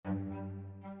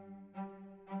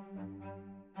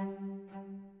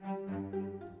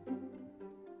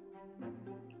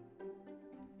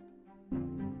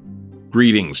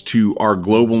Greetings to our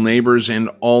global neighbors and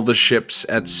all the ships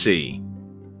at sea.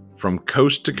 From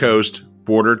coast to coast,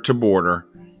 border to border,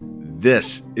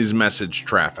 this is Message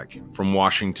Traffic from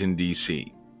Washington,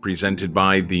 D.C., presented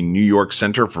by the New York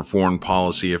Center for Foreign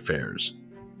Policy Affairs.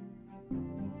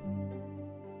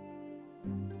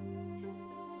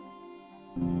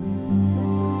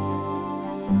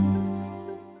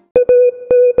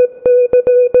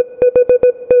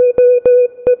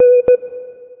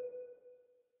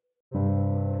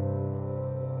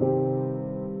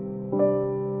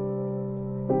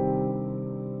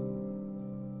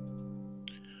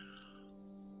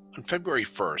 On February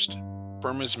 1st,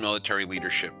 Burma's military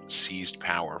leadership seized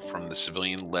power from the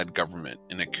civilian-led government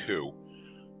in a coup,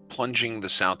 plunging the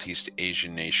Southeast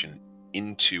Asian nation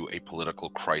into a political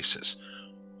crisis,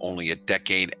 only a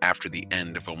decade after the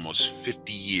end of almost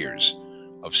 50 years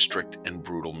of strict and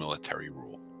brutal military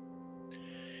rule.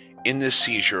 In this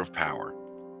seizure of power,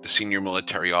 the senior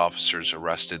military officers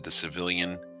arrested the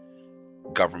civilian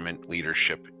government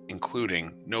leadership,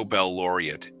 including Nobel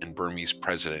Laureate and Burmese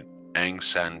President Aung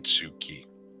San Suu Kyi.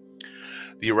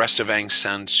 The arrest of Aung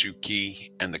San Suu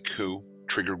Kyi and the coup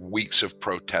triggered weeks of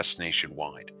protests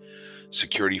nationwide.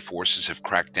 Security forces have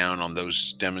cracked down on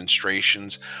those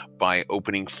demonstrations by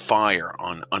opening fire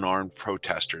on unarmed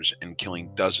protesters and killing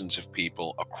dozens of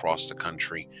people across the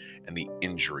country and the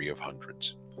injury of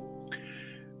hundreds.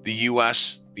 The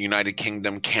US, the United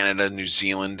Kingdom, Canada, New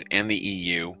Zealand, and the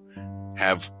EU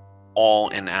have all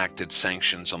enacted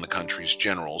sanctions on the country's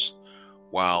generals,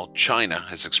 while China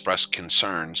has expressed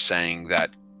concern, saying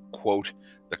that, quote,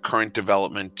 the current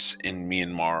developments in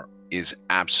Myanmar is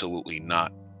absolutely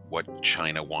not what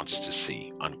China wants to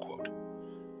see, unquote.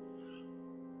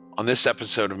 On this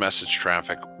episode of Message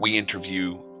Traffic, we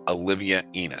interview Olivia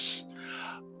Enos,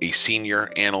 a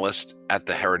senior analyst at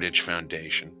the Heritage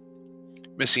Foundation.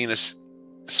 Ms. Enos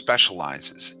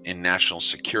specializes in national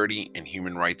security and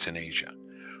human rights in Asia.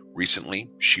 Recently,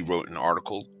 she wrote an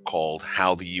article called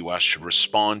How the U.S. Should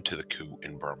Respond to the Coup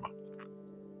in Burma.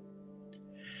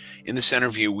 In this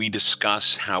interview, we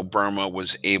discuss how Burma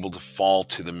was able to fall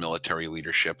to the military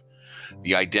leadership,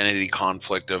 the identity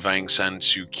conflict of Aung San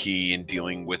Suu Kyi in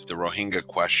dealing with the Rohingya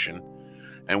question,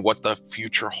 and what the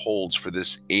future holds for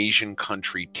this Asian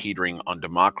country teetering on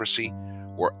democracy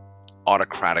or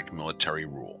autocratic military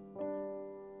rule.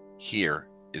 Here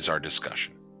is our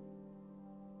discussion.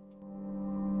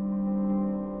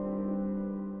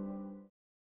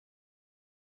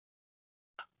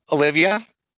 Olivia,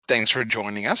 thanks for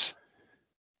joining us.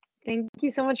 Thank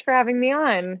you so much for having me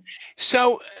on.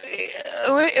 So,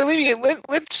 Olivia,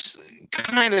 let's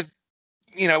kind of,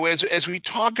 as we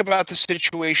talk about the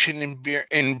situation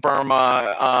in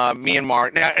Burma,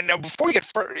 Myanmar. Now, before we get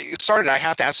started, I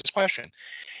have to ask this question: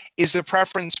 is the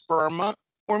preference Burma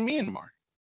or Myanmar?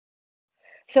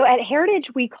 So at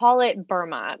Heritage, we call it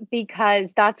Burma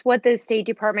because that's what the State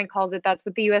Department calls it. That's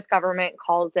what the U.S. government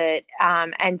calls it.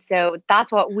 And so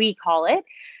that's what we call it.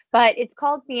 But it's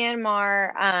called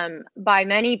Myanmar by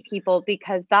many people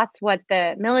because that's what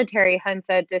the military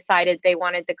junta decided they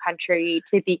wanted the country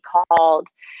to be called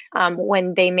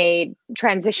when they made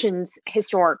transitions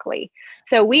historically.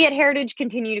 So we at Heritage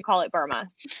continue to call it Burma.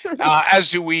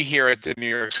 As do we here at the New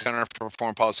York Center for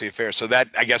Foreign Policy Affairs. So that,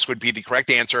 I guess, would be the correct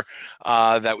answer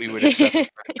that we would accept from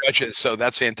judges. So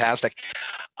that's fantastic.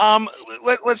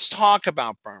 Let's talk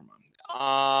about Burma.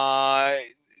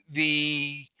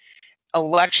 The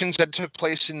elections that took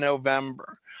place in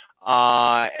November,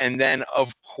 and then,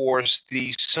 of course,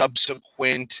 the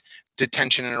subsequent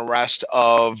detention and arrest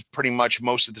of pretty much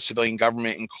most of the civilian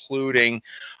government, including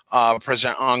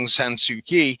President Aung San Suu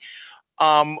Kyi.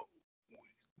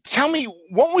 Tell me,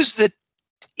 what was the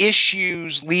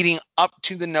issues leading up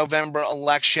to the November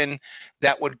election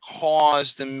that would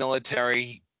cause the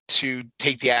military to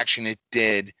take the action it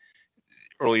did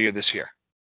earlier this year?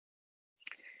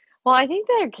 Well, I think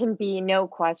there can be no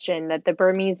question that the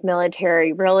Burmese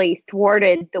military really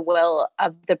thwarted the will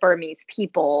of the Burmese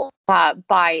people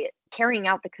by carrying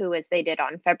out the coup as they did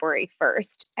on February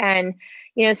 1st. And,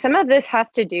 some of this has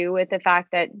to do with the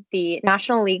fact that the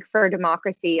National League for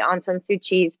Democracy, Aung San Suu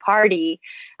Kyi's party,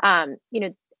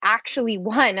 actually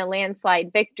won a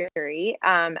landslide victory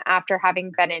after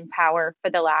having been in power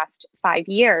for the last 5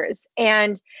 years.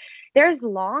 And there's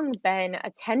long been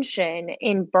a tension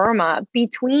in Burma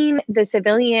between the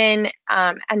civilian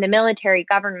and the military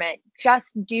government just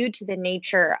due to the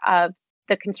nature of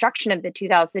the construction of the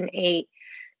 2008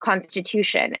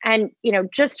 constitution. And,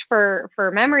 just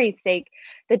for memory's sake,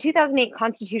 the 2008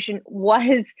 constitution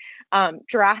was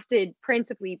drafted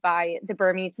principally by the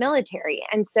Burmese military.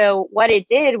 And so what it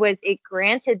did was it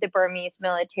granted the Burmese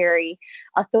military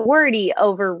authority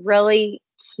over really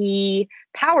key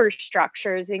power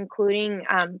structures, including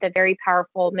the very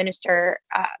powerful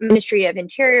Ministry of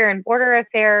Interior and Border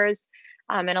Affairs,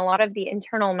 and a lot of the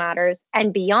internal matters.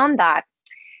 And beyond that,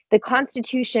 the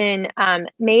Constitution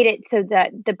made it so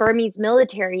that the Burmese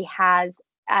military has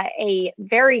a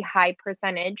very high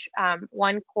percentage,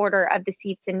 1/4 of the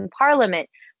seats in parliament,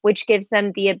 which gives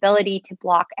them the ability to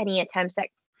block any attempts at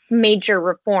major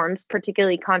reforms,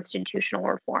 particularly constitutional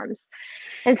reforms.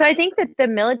 And so I think that the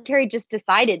military just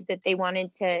decided that they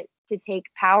wanted to take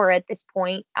power at this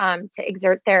point, to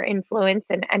exert their influence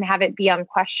and have it be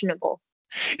unquestionable.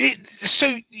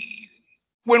 So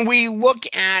when we look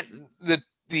at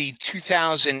the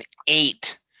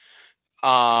 2008,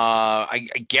 I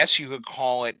guess you could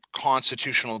call it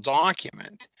constitutional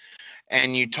document,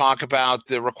 and you talk about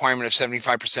the requirement of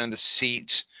 75% of the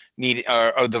seats needed,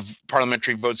 or the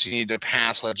parliamentary votes you need to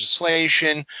pass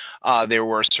legislation. There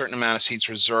were a certain amount of seats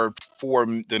reserved for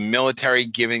the military,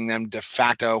 giving them de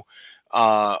facto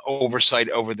oversight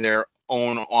over their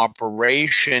own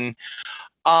operation.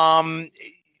 Has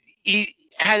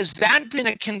that been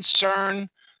a concern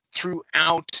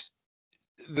throughout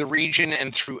the region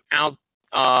and throughout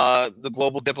the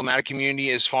global diplomatic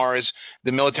community, as far as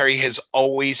the military has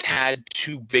always had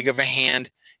too big of a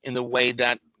hand in the way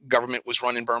that government was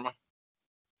run in Burma?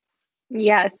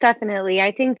 Yes, definitely.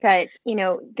 I think that,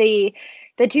 the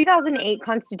 2008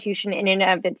 constitution in and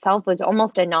of itself was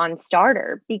almost a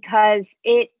non-starter because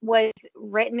it was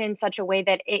written in such a way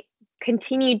that it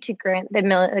continued to grant the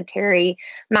military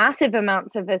massive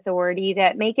amounts of authority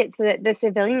that make it so that the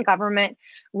civilian government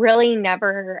really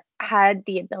never had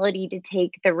the ability to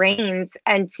take the reins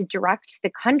and to direct the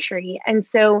country. And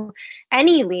so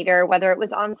any leader, whether it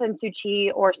was Aung San Suu Kyi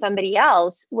or somebody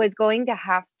else, was going to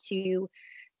have to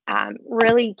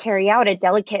really carry out a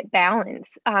delicate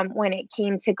balance when it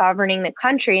came to governing the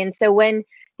country. And so when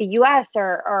the US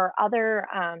or other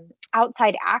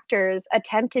outside actors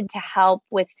attempted to help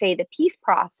with, say, the peace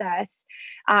process,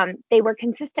 they were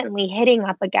consistently hitting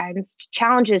up against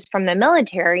challenges from the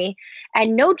military.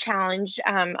 And no challenge,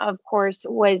 of course,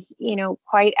 was,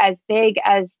 quite as big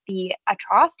as the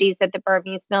atrocities that the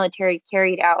Burmese military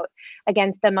carried out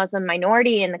against the Muslim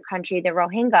minority in the country, the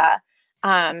Rohingya.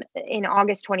 In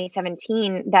August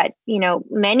 2017, that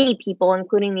many people,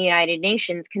 including the United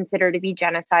Nations, consider to be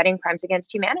genocide and crimes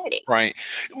against humanity. Right,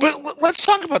 but let's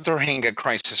talk about the Rohingya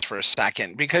crisis for a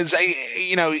second, because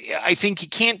I think you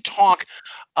can't talk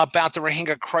about the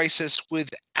Rohingya crisis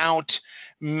without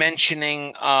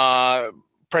mentioning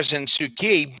President Suu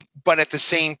Kyi. But at the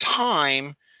same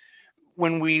time,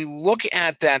 when we look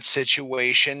at that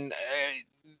situation,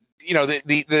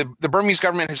 the Burmese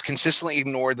government has consistently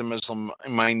ignored the Muslim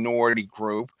minority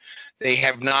group. They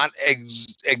have not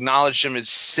acknowledged them as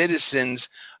citizens,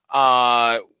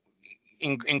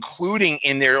 including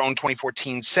in their own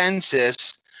 2014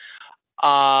 census.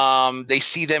 They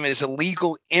see them as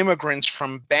illegal immigrants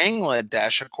from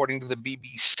Bangladesh, according to the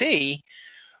BBC.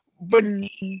 But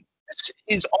this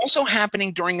is also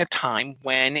happening during a time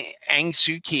when Aung San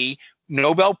Suu Kyi,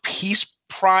 Nobel Peace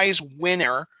Prize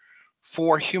winner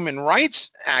for human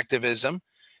rights activism,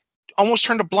 almost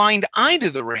turned a blind eye to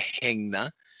the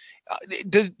Rohingya.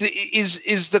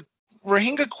 Is the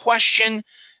Rohingya question,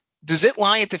 does it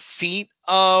lie at the feet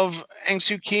of Aung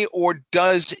San Suu Kyi, or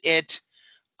does it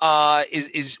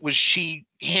was she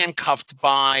handcuffed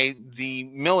by the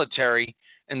military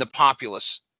and the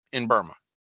populace in Burma?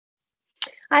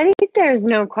 I think there's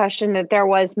no question that there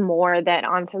was more that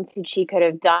Aung San Suu Kyi could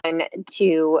have done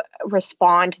to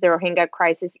respond to the Rohingya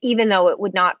crisis, even though it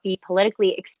would not be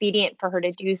politically expedient for her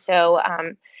to do so.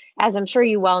 As I'm sure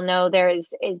you well know, there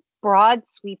is broad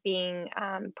sweeping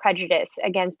prejudice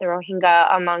against the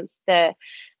Rohingya amongst the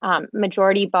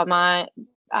majority Burma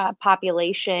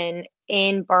population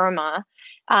in Burma.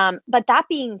 But that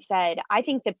being said, I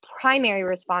think the primary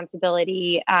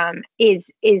responsibility is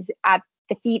at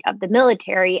the feet of the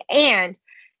military. And,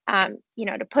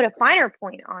 to put a finer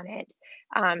point on it,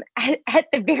 at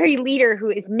the very leader who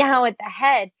is now at the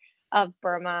head of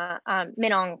Burma,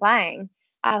 Min Aung Hlaing,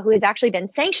 who has actually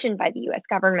been sanctioned by the US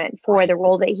government for the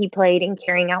role that he played in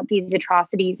carrying out these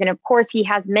atrocities. And of course, he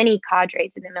has many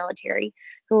cadres in the military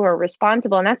who are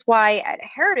responsible. And that's why at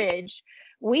Heritage,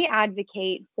 we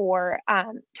advocate for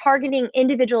targeting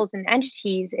individuals and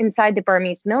entities inside the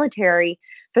Burmese military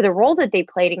for the role that they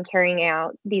played in carrying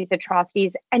out these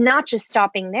atrocities, and not just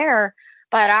stopping there,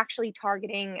 but actually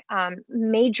targeting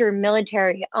major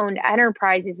military-owned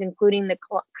enterprises, including the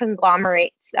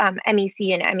conglomerates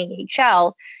MEC and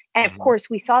MEHL. And of course,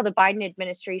 we saw the Biden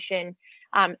administration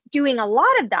doing a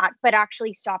lot of that, but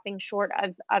actually stopping short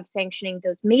of sanctioning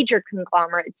those major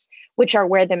conglomerates, which are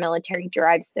where the military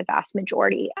derives the vast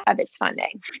majority of its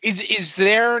funding. Is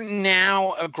there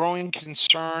now a growing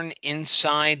concern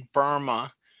inside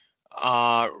Burma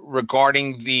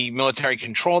regarding the military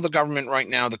control of the government right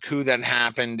now, the coup that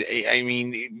happened? I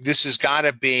mean, this has got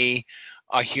to be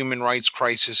a human rights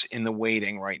crisis in the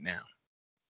waiting right now.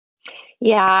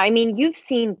 Yeah, I mean, you've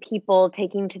seen people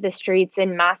taking to the streets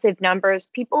in massive numbers,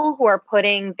 people who are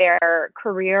putting their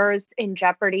careers in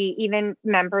jeopardy, even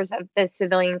members of the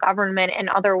civilian government and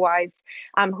otherwise,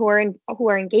 who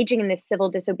are engaging in this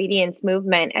civil disobedience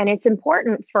movement. And it's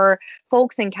important for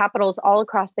folks in capitals all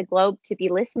across the globe to be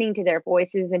listening to their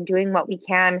voices and doing what we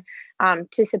can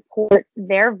to support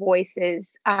their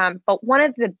voices. But one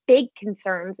of the big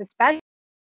concerns, especially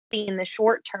in the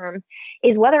short term,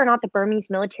 is whether or not the Burmese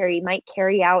military might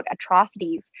carry out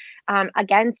atrocities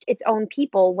against its own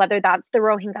people, whether that's the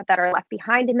Rohingya that are left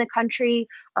behind in the country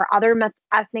or other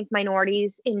ethnic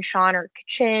minorities in Shan or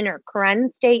Kachin or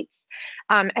Karen states.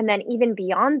 And then even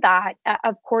beyond that,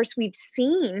 of course, we've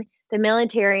seen the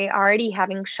military already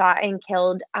having shot and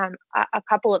killed a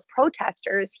couple of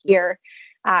protesters here,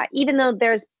 even though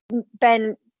there's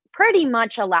been pretty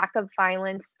much a lack of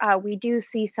violence. We do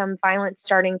see some violence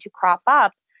starting to crop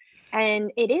up.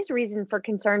 And it is reason for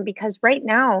concern because right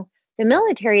now the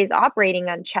military is operating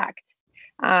unchecked.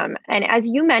 And as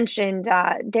you mentioned,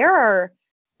 there are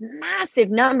massive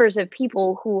numbers of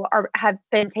people who have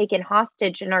been taken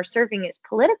hostage and are serving as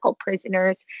political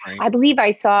prisoners. Right. I believe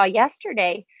I saw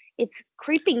yesterday it's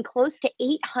creeping close to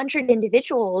 800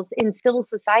 individuals in civil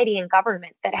society and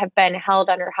government that have been held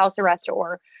under house arrest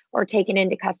or taken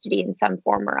into custody in some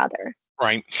form or other.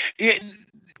 Right.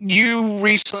 You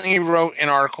recently wrote an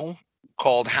article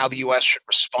called How the U.S. Should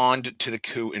Respond to the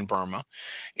Coup in Burma.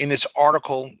 In this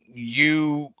article,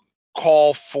 you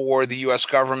call for the U.S.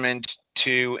 government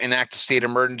to enact a state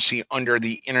emergency under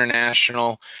the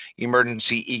International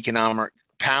Emergency Economic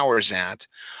Powers Act.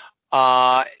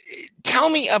 Tell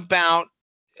me about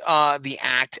the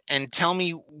act and tell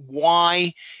me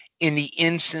why, in the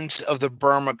instance of the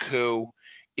Burma coup,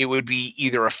 it would be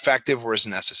either effective or is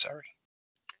necessary.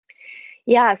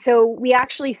 Yeah, so we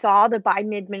actually saw the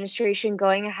Biden administration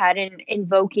going ahead and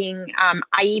invoking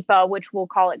IEPA, which we'll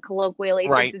call it colloquially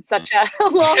Right. since it's such a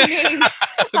long name.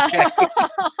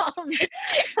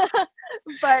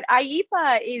 But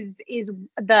IEPA is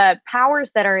the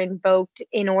powers that are invoked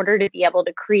in order to be able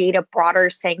to create a broader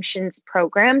sanctions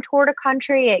program toward a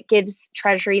country. It gives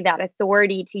Treasury that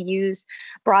authority to use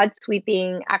broad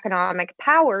sweeping economic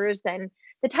powers. And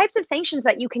the types of sanctions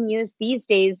that you can use these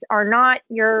days are not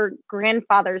your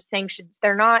grandfather's sanctions.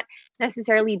 They're not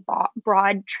necessarily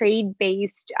broad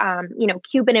trade-based,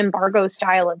 Cuban embargo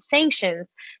style of sanctions.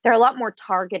 They're a lot more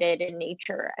targeted in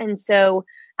nature. And so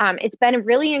it's been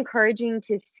really encouraging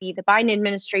to see the Biden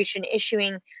administration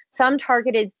issuing some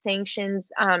targeted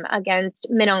sanctions against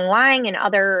Min Aung Hlaing and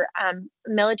other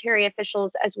military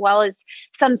officials, as well as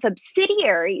some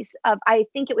subsidiaries of, I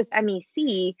think it was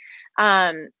MEC,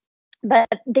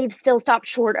 but they've still stopped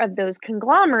short of those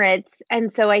conglomerates.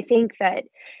 And so I think that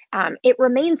it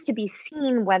remains to be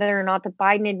seen whether or not the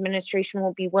Biden administration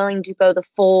will be willing to go the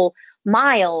full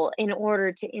mile in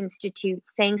order to institute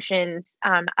sanctions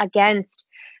against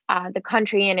the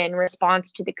country and in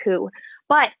response to the coup.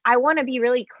 But I want to be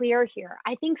really clear here.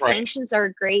 I think sanctions are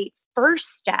a great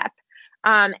first step.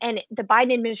 And the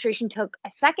Biden administration took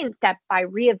a second step by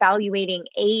reevaluating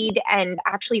aid and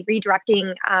actually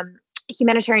redirecting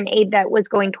humanitarian aid that was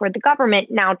going toward the government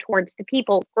now towards the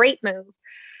people. Great move.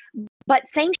 But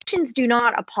sanctions do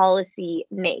not a policy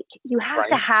make. You have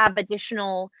to have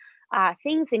additional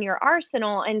things in your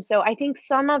arsenal. And so I think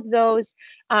some of those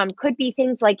could be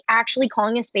things like actually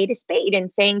calling a spade and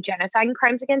saying genocide and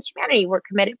crimes against humanity were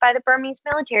committed by the Burmese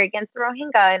military against the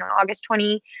Rohingya in August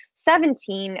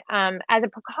 2017 as a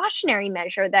precautionary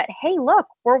measure that, hey, look,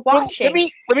 we're watching. Well,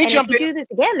 let me jump in. If you do this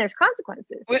again, there's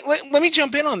consequences. Let me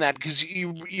jump in on that because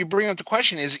you bring up the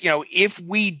question is, if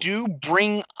we do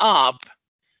bring up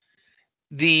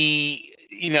the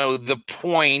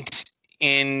point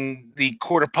in the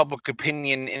court of public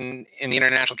opinion in the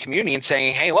international community and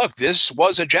saying, hey, look, this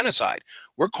was a genocide.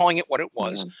 We're calling it what it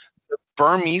was. Yeah. The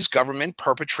Burmese government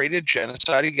perpetrated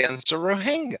genocide against the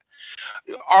Rohingya.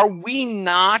 Are we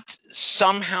not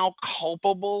somehow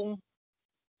culpable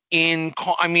in,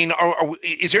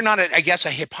 is there not, a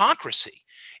hypocrisy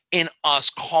in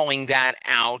us calling that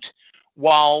out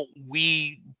while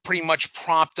we pretty much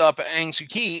propped up Aung San Suu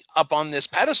Kyi up on this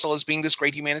pedestal as being this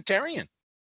great humanitarian.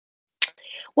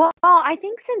 Well, I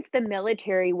think since the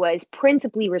military was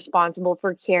principally responsible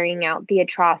for carrying out the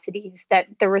atrocities, that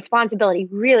the responsibility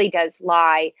really does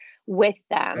lie with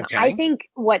them. I Okay. think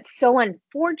what's so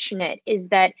unfortunate is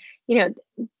that, you know,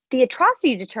 the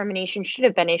atrocity determination should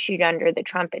have been issued under the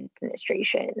Trump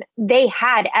administration. They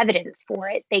had evidence for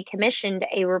it. They commissioned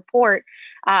a report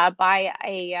by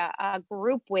a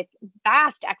group with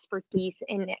vast expertise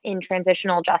in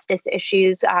transitional justice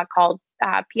issues called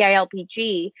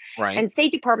PILPG. Right. And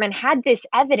State Department had this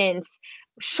evidence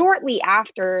shortly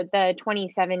after the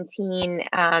 2017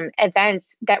 events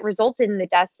that resulted in the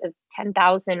deaths of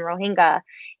 10,000 Rohingya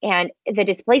and the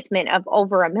displacement of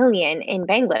over 1 million in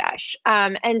Bangladesh.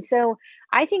 And so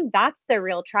I think that's the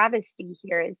real travesty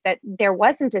here, is that there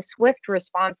wasn't a swift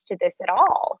response to this at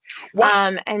all.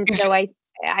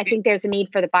 I think there's a need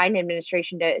for the Biden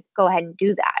administration to go ahead and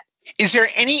do that. Is there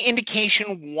any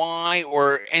indication why,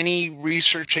 or any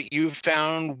research that you've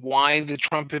found, why the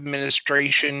Trump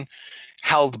administration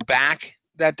held back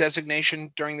that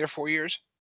designation during their 4 years?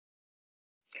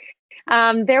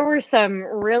 There were some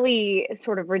really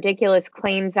sort of ridiculous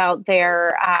claims out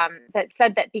there that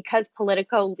said that because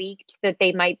Politico leaked that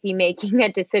they might be making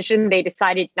a decision, they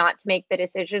decided not to make the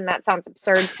decision. That sounds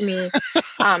absurd to me.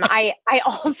 I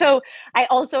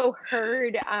also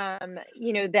heard,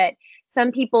 that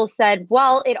some people said,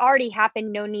 well, it already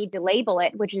happened, no need to label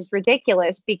it, which is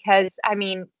ridiculous because, I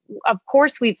mean, of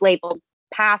course we've labeled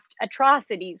past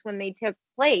atrocities when they took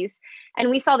place. And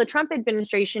we saw the Trump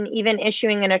administration even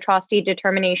issuing an atrocity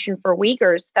determination for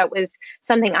Uyghurs. That was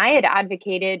something I had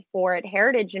advocated for at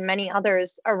Heritage, and many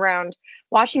others around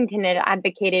Washington had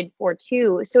advocated for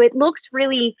too. So I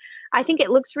think it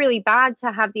looks really bad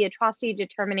to have the atrocity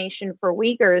determination for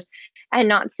Uyghurs and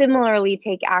not similarly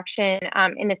take action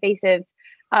in the face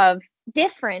of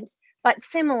different but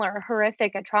similar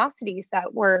horrific atrocities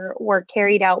that were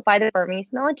carried out by the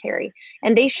Burmese military.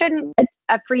 And they shouldn't get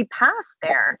a free pass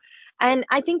there. And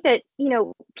I think that,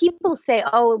 people say,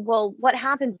 oh, well, what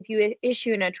happens if you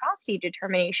issue an atrocity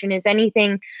determination? Is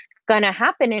anything going to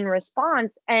happen in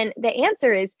response? And the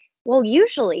answer is, well,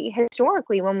 usually,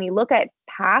 historically, when we look at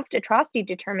past atrocity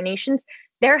determinations,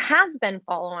 there has been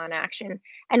follow-on action.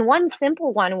 And one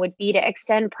simple one would be to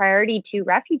extend priority to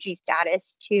refugee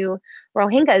status to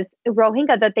Rohingya,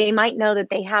 that they might know that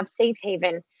they have safe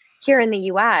haven here in the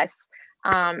U.S.,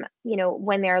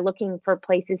 when they're looking for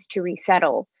places to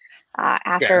resettle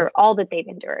after all that they've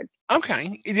endured.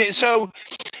 Okay. So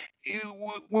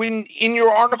when in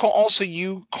your article also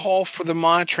you call for the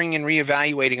monitoring and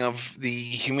reevaluating of the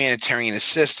humanitarian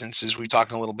assistance, as we're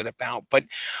talking a little bit about, but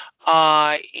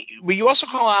you also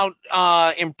call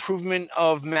out improvement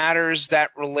of matters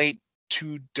that relate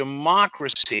to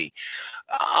democracy.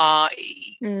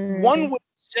 One would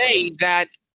say that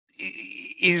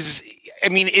is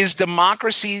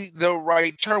democracy the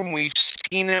right term? We've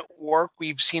seen it work,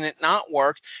 we've seen it not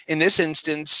work. In this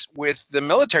instance, with the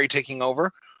military taking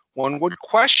over, one would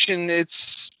question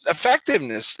its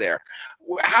effectiveness there.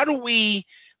 How do we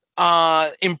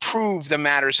improve the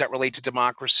matters that relate to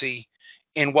democracy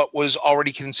in what was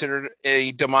already considered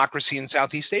a democracy in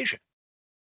Southeast Asia?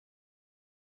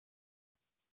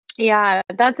 Yeah,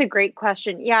 that's a great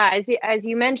question. Yeah, as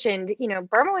you mentioned,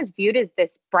 Burma was viewed as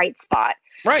this bright spot.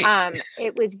 Right.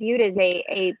 It was viewed as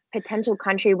a potential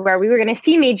country where we were going to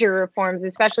see major reforms,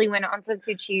 especially when Aung San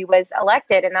Suu Kyi was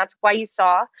elected. And that's why you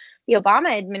saw the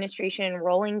Obama administration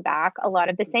rolling back a lot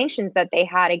of the sanctions that they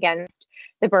had against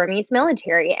the Burmese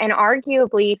military, and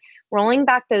arguably rolling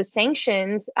back those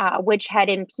sanctions, which had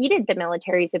impeded the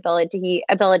military's ability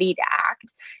to act,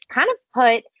 kind of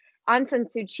put Aung San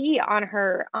Suu Kyi on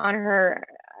her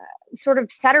sort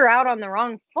of set her out on the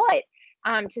wrong foot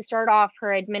to start off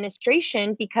her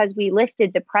administration, because we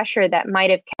lifted the pressure that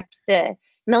might have kept the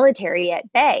military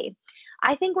at bay.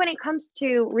 I think when it comes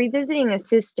to revisiting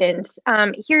assistance,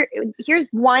 here's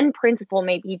one principle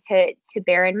maybe to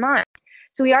bear in mind.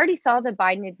 So we already saw the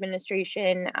Biden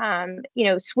administration,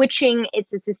 switching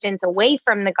its assistance away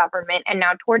from the government and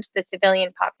now towards the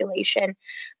civilian population.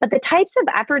 But the types of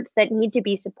efforts that need to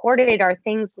be supported are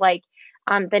things like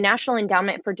the National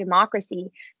Endowment for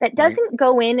Democracy, that doesn't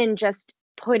go in and just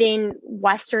put in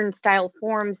Western style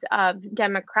forms of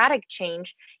democratic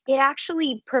change. It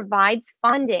actually provides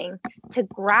funding to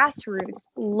grassroots,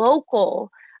 local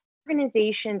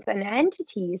organizations and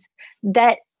entities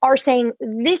that are saying,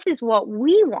 this is what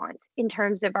we want in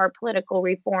terms of our political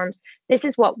reforms. This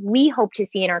is what we hope to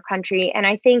see in our country. And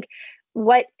I think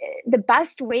what the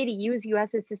best way to use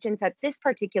U.S. assistance at this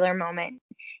particular moment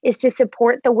is to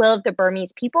support the will of the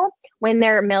Burmese people when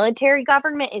their military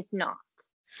government is not.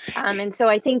 And so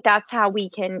I think that's how we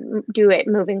can do it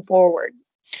moving forward.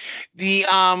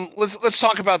 Let's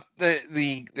talk about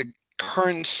the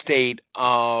current state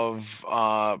of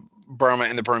Burma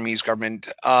and the Burmese government.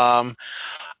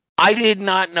 I did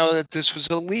not know that this was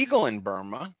illegal in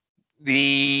Burma.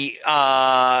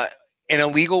 An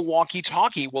illegal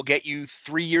walkie-talkie will get you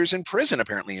 3 years in prison,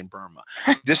 apparently, in Burma.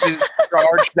 This is a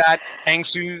charge that Aung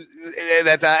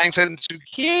San Suu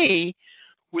Kyi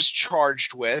was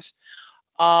charged with.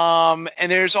 And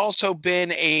there's also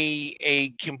been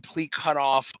a complete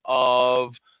cutoff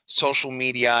of social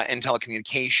media and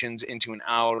telecommunications into and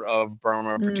out of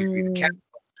Burma, particularly the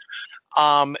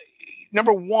capital.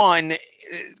 Number one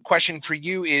question for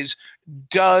you is: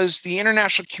 does the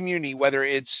international community, whether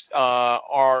it's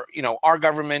our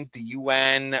government, the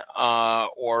UN,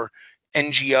 or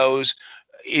NGOs,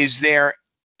 is there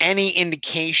any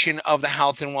indication of the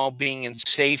health and well-being and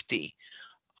safety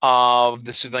of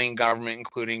the civilian government,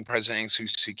 including President Aung San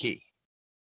Suu Kyi?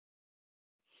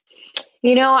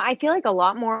 I feel like a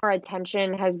lot more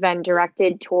attention has been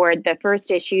directed toward the first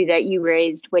issue that you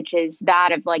raised, which is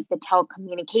that of like the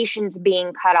telecommunications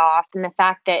being cut off, and the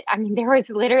fact that, there was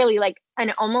literally like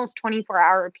an almost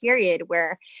 24-hour period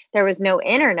where there was no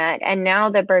internet. And now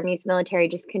the Burmese military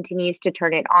just continues to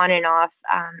turn it on and off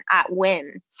at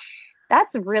whim.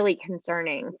 That's really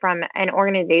concerning from an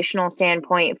organizational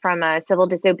standpoint, from a civil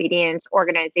disobedience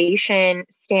organization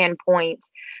standpoint.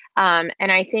 And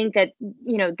I think that,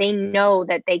 they know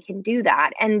that they can do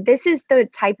that. And this is the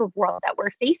type of world that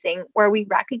we're facing, where we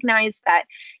recognize that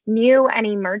new and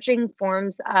emerging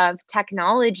forms of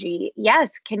technology,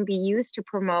 yes, can be used to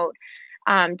promote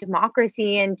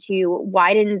democracy and to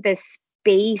widen the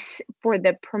space for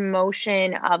the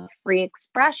promotion of free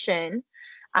expression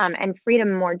and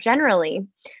freedom more generally.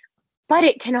 But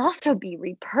it can also be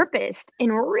repurposed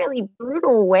in really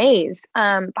brutal ways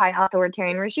by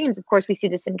authoritarian regimes. Of course, we see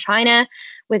this in China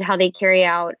with how they carry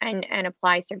out and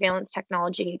apply surveillance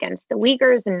technology against the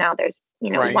Uyghurs. And now there's,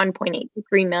 Right. 1.8 to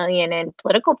 3 million in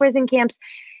political prison camps.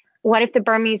 What if the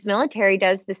Burmese military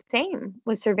does the same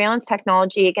with surveillance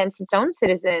technology against its own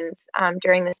citizens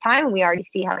during this time? We already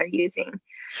see how they're using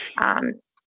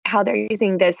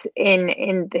this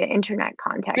in the internet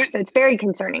context. So it's very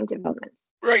concerning developments.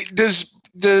 Right. Does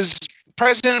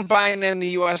President Biden and the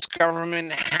U.S.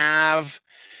 government have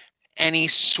any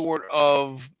sort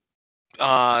of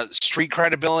street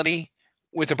credibility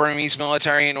with the Burmese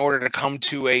military in order to come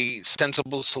to a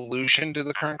sensible solution to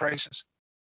the current crisis?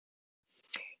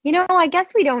 I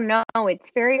guess we don't know.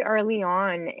 It's very early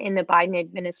on in the Biden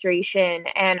administration.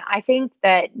 And I think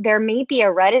that there may be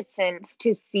a reticence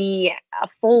to see a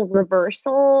full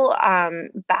reversal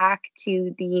back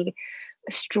to the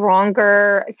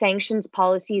stronger sanctions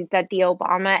policies that the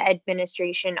Obama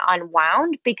administration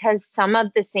unwound, because some of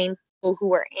the same people who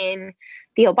were in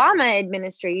the Obama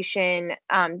administration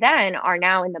then are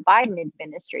now in the Biden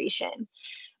administration.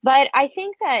 But I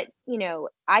think that,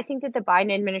 the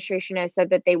Biden administration has said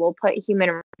that they will put human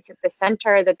rights at the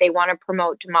center, that they want to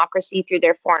promote democracy through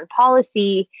their foreign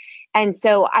policy. And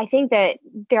so I think that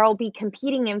there will be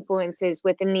competing influences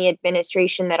within the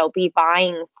administration that'll be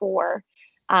vying for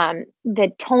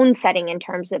the tone setting in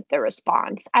terms of the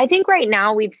response. I think right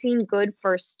now we've seen good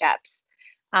first steps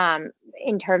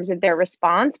in terms of their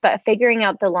response, but figuring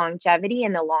out the longevity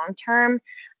and the long-term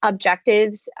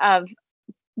objectives of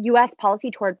U.S.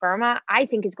 policy toward Burma, I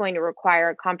think, is going to require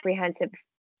a comprehensive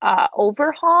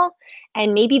overhaul.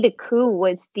 And maybe the coup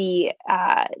was the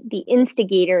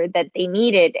instigator that they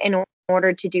needed in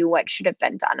order to do what should have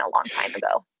been done a long time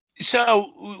ago.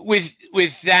 So,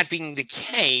 with that being the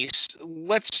case,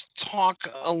 let's talk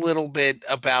a little bit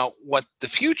about what the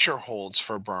future holds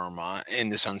for Burma in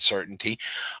this uncertainty.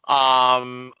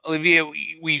 Olivia,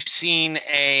 we've seen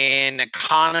an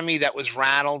economy that was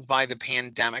rattled by the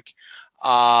pandemic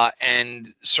and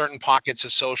certain pockets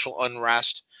of social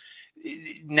unrest.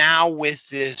 Now, with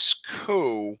this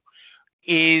coup,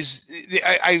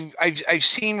 I've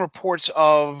seen reports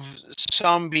of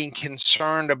some being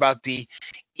concerned about the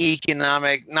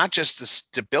economic, not just the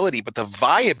stability, but the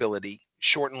viability,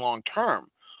 short and long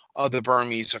term, of the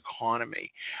Burmese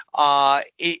economy.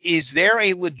 Is there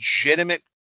a legitimate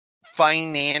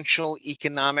financial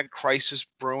economic crisis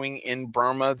brewing in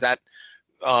Burma that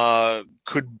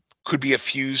could be a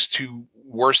fuse to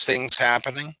worse things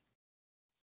happening?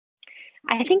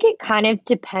 I think it kind of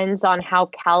depends on how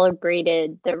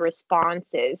calibrated the response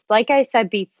is. Like I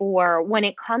said before, when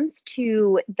it comes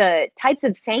to the types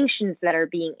of sanctions that are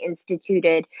being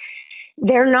instituted,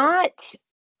 they're not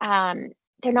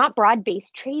they're not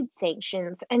broad-based trade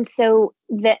sanctions. And so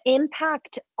the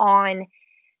impact on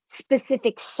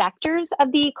specific sectors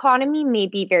of the economy may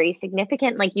be very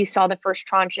significant. Like you saw, the first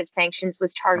tranche of sanctions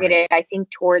was targeted, I think,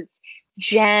 towards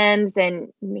gems and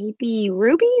maybe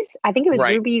rubies. I think it was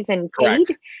rubies and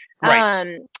jade,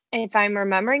 if I'm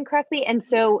remembering correctly. And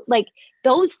so, like,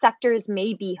 those sectors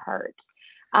may be hurt.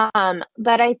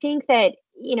 But I think that,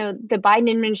 the Biden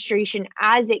administration,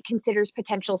 as it considers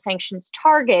potential sanctions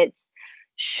targets,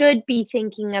 should be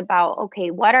thinking about,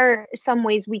 okay, what are some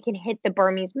ways we can hit the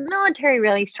Burmese military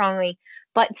really strongly,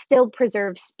 but still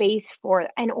preserve space for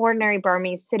an ordinary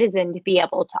Burmese citizen to be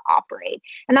able to operate.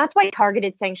 And that's why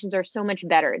targeted sanctions are so much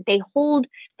better. They hold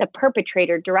the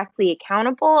perpetrator directly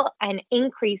accountable and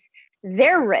increase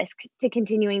their risk to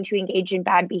continuing to engage in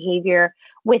bad behavior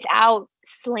without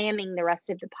slamming the rest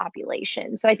of the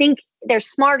population. So I think there's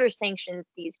smarter sanctions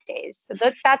these days. So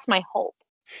that's my hope.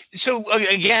 So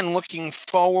again, looking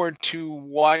forward to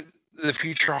what the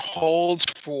future holds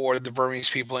for the Burmese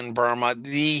people in Burma,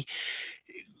 the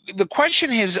question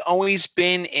has always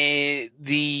been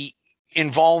the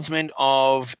involvement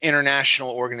of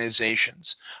international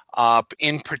organizations,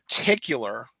 in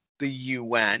particular the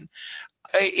UN.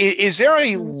 Is there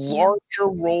a larger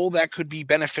role that could be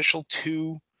beneficial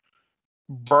to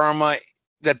Burma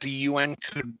that the UN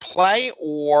could play,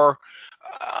 or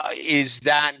is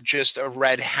that just a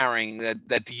red herring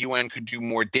that the UN could do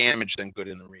more damage than good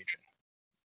in the region?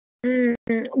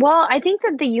 Well, I think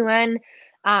that the UN,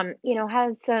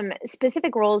 has some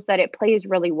specific roles that it plays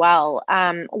really well.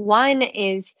 One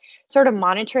is sort of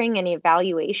monitoring and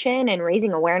evaluation and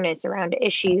raising awareness around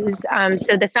issues.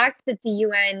 So the fact that the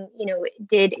UN,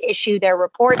 did issue their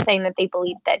report saying that they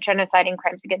believed that genocide and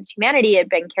crimes against humanity had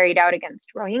been carried out against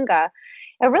Rohingya,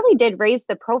 it really did raise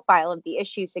the profile of the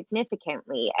issue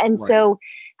significantly. And so,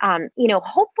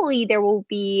 hopefully there will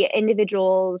be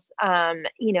individuals, and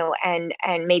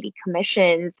maybe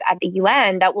commissions at the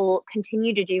UN that will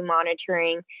continue to do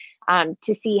monitoring,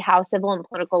 to see how civil and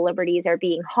political liberties are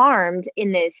being harmed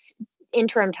in this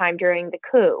interim time during the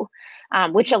coup,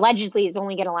 which allegedly is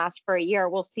only going to last for a year.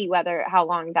 We'll see how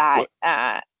long that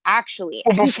actually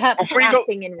ends up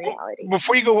lasting in reality.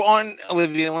 Before you go on,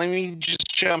 Olivia, let me just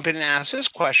jump in and ask this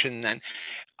question then.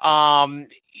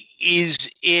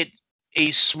 Is it a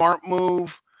smart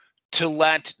move to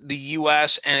let the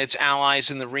U.S. and its allies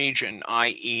in the region,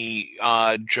 i.e.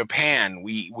 Japan,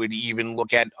 we would even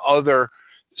look at other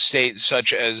states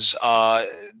such as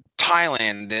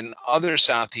Thailand and other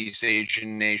Southeast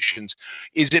Asian nations,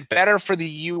 is it better for the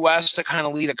U.S. to kind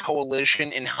of lead a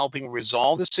coalition in helping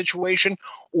resolve the situation,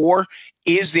 or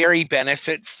is there a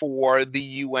benefit for the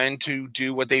UN to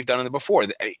do what they've done before?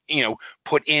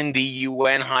 Put in the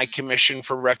UN High Commission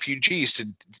for Refugees to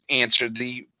answer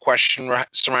the question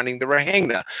surrounding the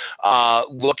Rohingya.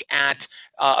 Look at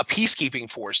a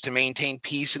peacekeeping force to maintain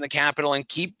peace in the capital and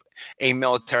keep a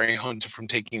military junta from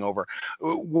taking over.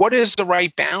 What is the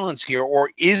right balance here, or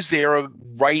is there a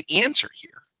right answer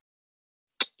here?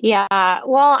 Yeah,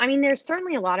 well, I mean, there's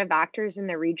certainly a lot of actors in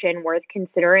the region worth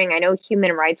considering. I know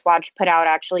Human Rights Watch put out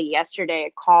actually yesterday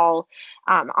a call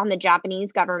on the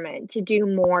Japanese government to do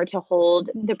more to hold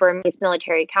the Burmese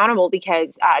military accountable,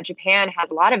 because Japan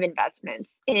has a lot of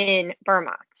investments in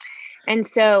Burma. And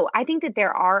so I think that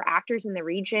there are actors in the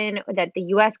region that the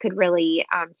U.S. could really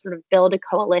sort of build a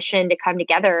coalition to come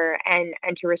together and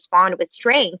to respond with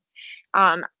strength,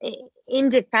 in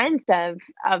defense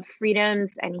of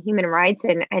freedoms and human rights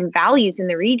and values in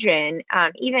the region,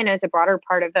 even as a broader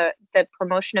part of the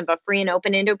promotion of a free and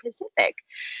open Indo-Pacific.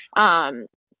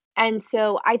 And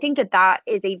so I think that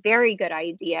is a very good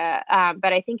idea.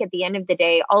 But I think at the end of the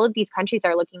day, all of these countries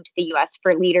are looking to the U.S.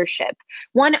 for leadership.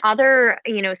 One other,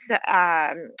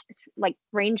 like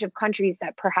range of countries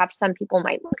that perhaps some people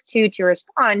might look to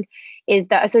respond is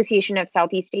the Association of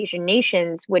Southeast Asian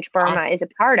Nations, which Burma is a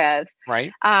part of.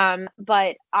 Right.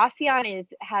 But ASEAN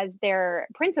has their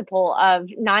principle of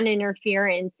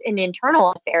non-interference in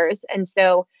internal affairs. And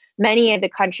so many of the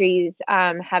countries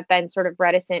have been sort of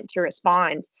reticent to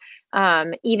respond,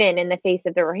 even in the face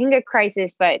of the Rohingya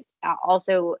crisis, but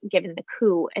also given the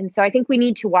coup. And so I think we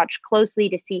need to watch closely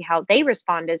to see how they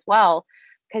respond as well,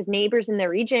 because neighbors in the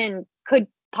region could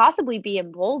possibly be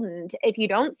emboldened if you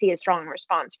don't see a strong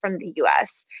response from the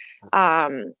U.S.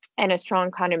 And a strong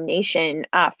condemnation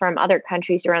from other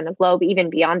countries around the globe,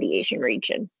 even beyond the Asian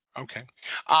region. Okay.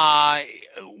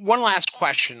 One last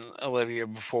question, Olivia,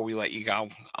 before we let you go.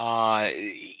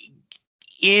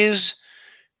 Is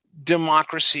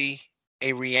democracy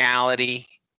a reality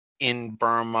in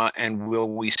Burma, and will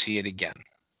we see it again?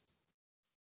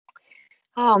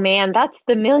 Oh man, that's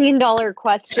the $1,000,000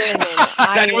 question. And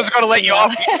I was going to let you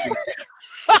off.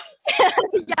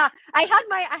 Yeah, I had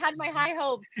my high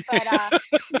hopes, but I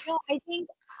think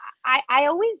I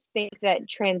always think that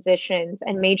transitions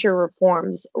and major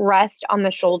reforms rest on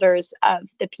the shoulders of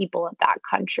the people of that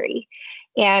country.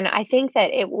 And I think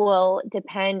that it will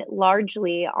depend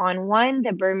largely on one,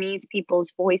 the Burmese people's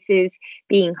voices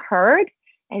being heard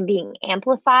and being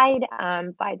amplified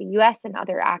by the US and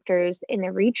other actors in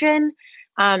the region.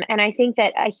 And I think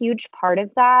that a huge part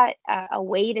of that, a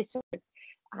way to sort of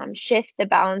shift the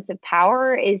balance of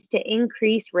power is to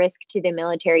increase risk to the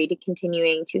military to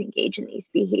continuing to engage in these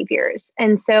behaviors.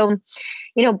 And so,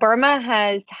 Burma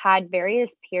has had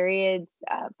various periods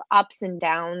of ups and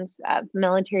downs of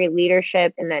military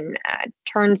leadership and then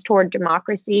turns toward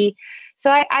democracy. So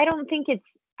I don't think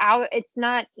it's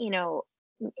not,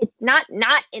 it's not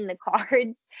in the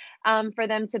cards for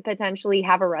them to potentially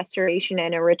have a restoration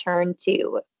and a return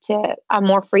to a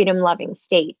more freedom loving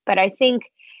state. But I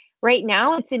think right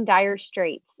now it's in dire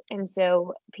straits. And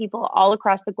so people all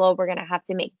across the globe are going to have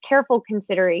to make careful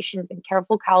considerations and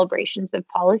careful calibrations of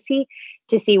policy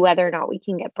to see whether or not we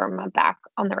can get Burma back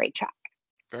on the right track.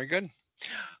 Very good.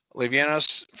 Olivia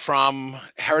Enos from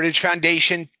Heritage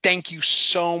Foundation, thank you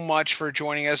so much for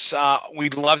joining us.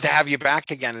 We'd love to have you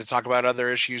back again to talk about other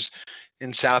issues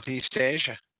in Southeast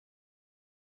Asia.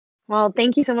 Well,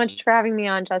 thank you so much for having me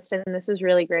on, Justin. This is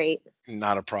really great.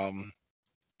 Not a problem.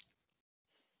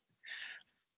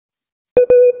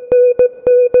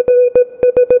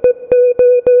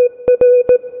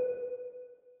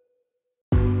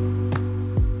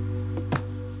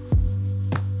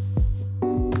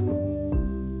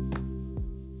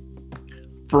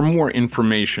 For more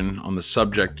information on the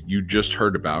subject you just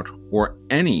heard about, or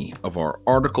any of our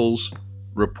articles,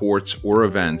 reports, or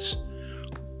events,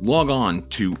 log on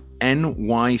to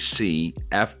nycfpa.org.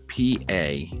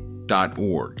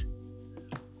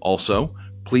 Also,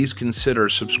 please consider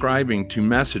subscribing to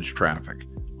Message Traffic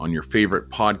on your favorite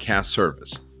podcast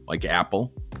service like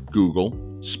Apple, Google,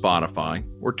 Spotify,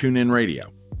 or TuneIn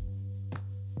Radio.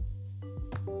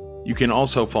 You can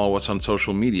also follow us on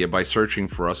social media by searching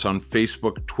for us on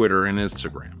Facebook, Twitter, and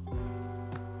Instagram.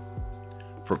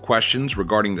 For questions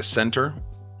regarding the center,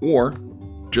 or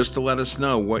just to let us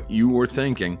know what you were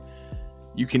thinking,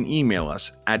 you can email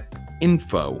us at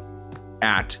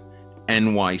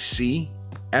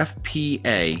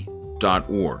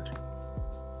info@nycfpa.org.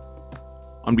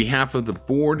 On behalf of the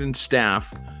board and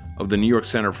staff of the New York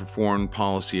Center for Foreign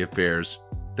Policy Affairs,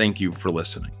 thank you for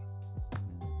listening.